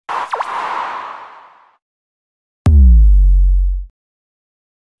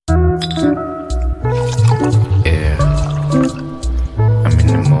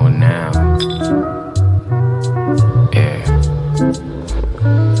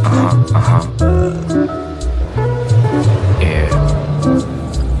Yeah,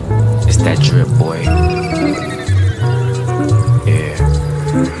 it's that drip, boy.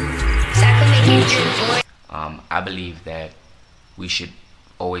 I believe that we should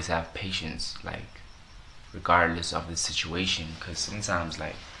always have patience, like regardless of the situation, because sometimes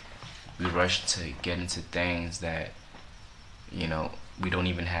like we rush to get into things that we don't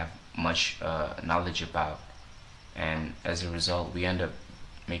even have much knowledge about, and as a result we end up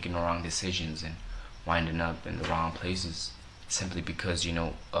making the wrong decisions and winding up in the wrong places simply because we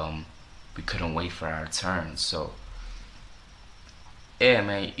couldn't wait for our turn. So yeah,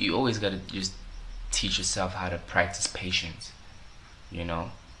 man, you always gotta just teach yourself how to practice patience. You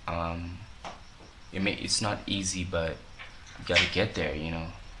know, it's not easy, but you gotta get there.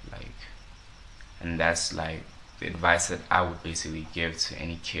 Like, and that's like the advice that I would basically give to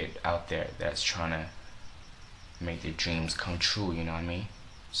any kid out there that's trying to make their dreams come true. You know what I mean?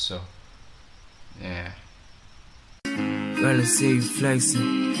 So, yeah. Girl, I see you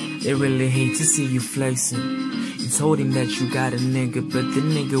flexing. They really hate to see you flexing. You told him that you got a nigga, but the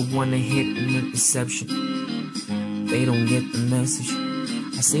nigga wanna hit an interception. They don't get the message.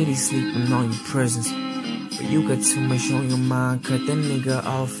 I say they sleeping on your presence, but you got too much on your mind. Cut that nigga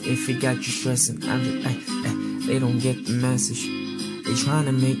off if he got you stressing. I'm just, they don't get the message. They trying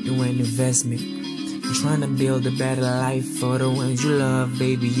to make you an investment. You trying to build a better life for the ones you love,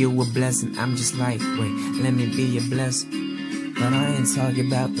 baby, you a blessing. I'm just like, wait, let me be a blessing. But I ain't talking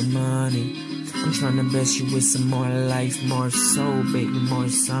about the money. I'm trying to bless you with some more life, more soul, baby, more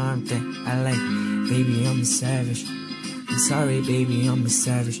something I like. Baby, I'm a savage. I'm sorry, baby, I'm a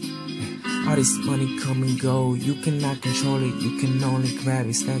savage. All this money come and go, you cannot control it, you can only grab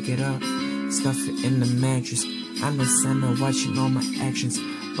it, stack it up, stuff it in the mattress. I know Santa watching all my actions,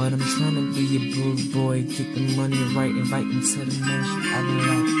 but I'm trying to be a good boy, get the money right, invite me to the mansion. I be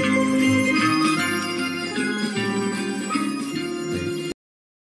like,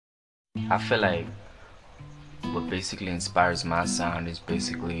 I feel like what basically inspires my sound is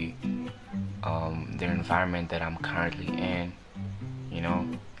basically the environment that I'm currently in,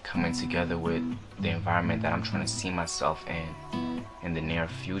 coming together with the environment that I'm trying to see myself in the near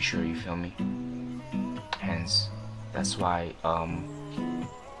future, you feel me? Hence, that's why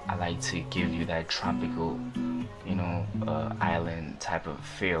I like to give you that tropical, island type of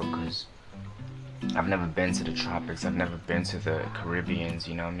feel, because I've never been to the tropics, I've never been to the Caribbeans,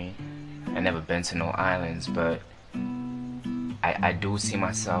 you know what I mean? I've never been to no islands, but I do see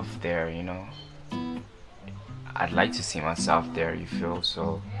myself there, I'd like to see myself there, you feel?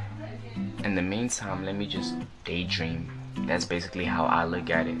 So in the meantime, let me just daydream. That's basically how I look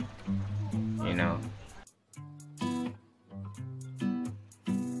at it,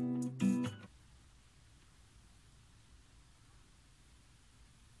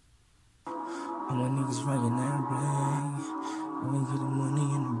 all my niggas rockin' that bling. When we get the money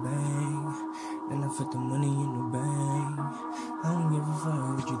in the bank, then I put the money in the bank. I don't give a fuck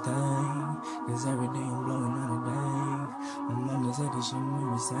what you think, cause every day I'm blowing on a day. My mama said this shit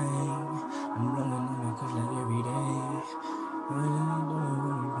never same. I'm blowing on that cuff like every day. Really ain't doing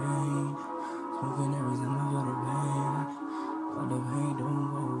what we pain. Smoking every time I feel the pain. But the pain don't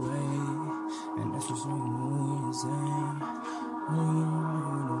go away, and that's what's making me insane. Really ain't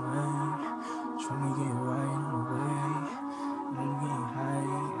right in the way. Tryna get right in the way. I'm getting high,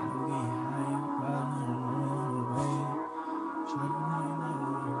 while I'm on the way. Tryna get right in the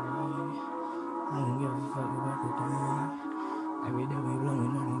way. I don't give a fuck about the day. Every day we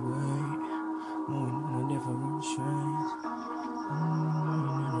blowing on the way. Moving on a different strains.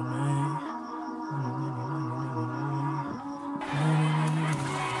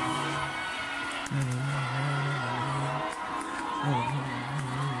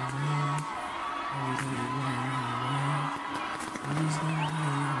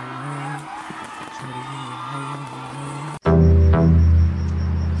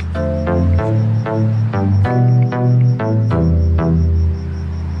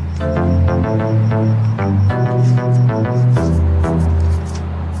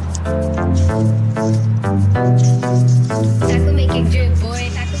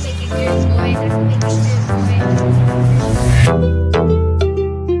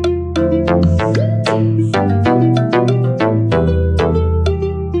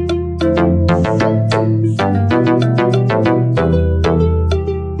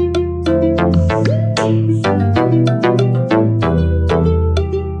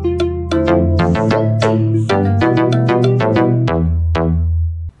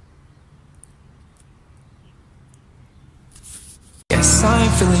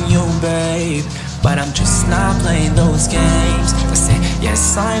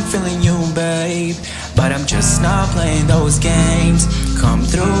 yes, I'm feeling you, babe, but I'm just not playing those games. Come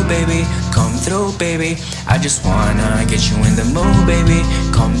through, baby, come through, baby. I just wanna get you in the mood, baby.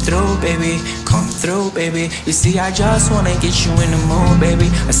 Come through, baby, come through, baby. You see, I just wanna get you in the mood, baby.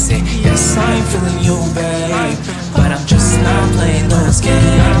 I say, yes, I'm feeling you, babe, but I'm just not playing those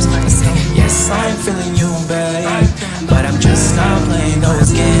games. I say, yes, I'm feeling you, babe, but I'm just not playing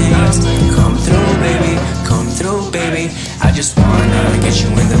those games. Come through, baby, come through, baby. I just wanna get you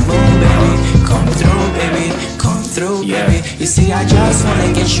in the mood, baby. Come through, baby, come through, baby. You see, I just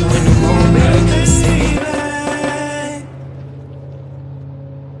wanna get you in the mood, baby.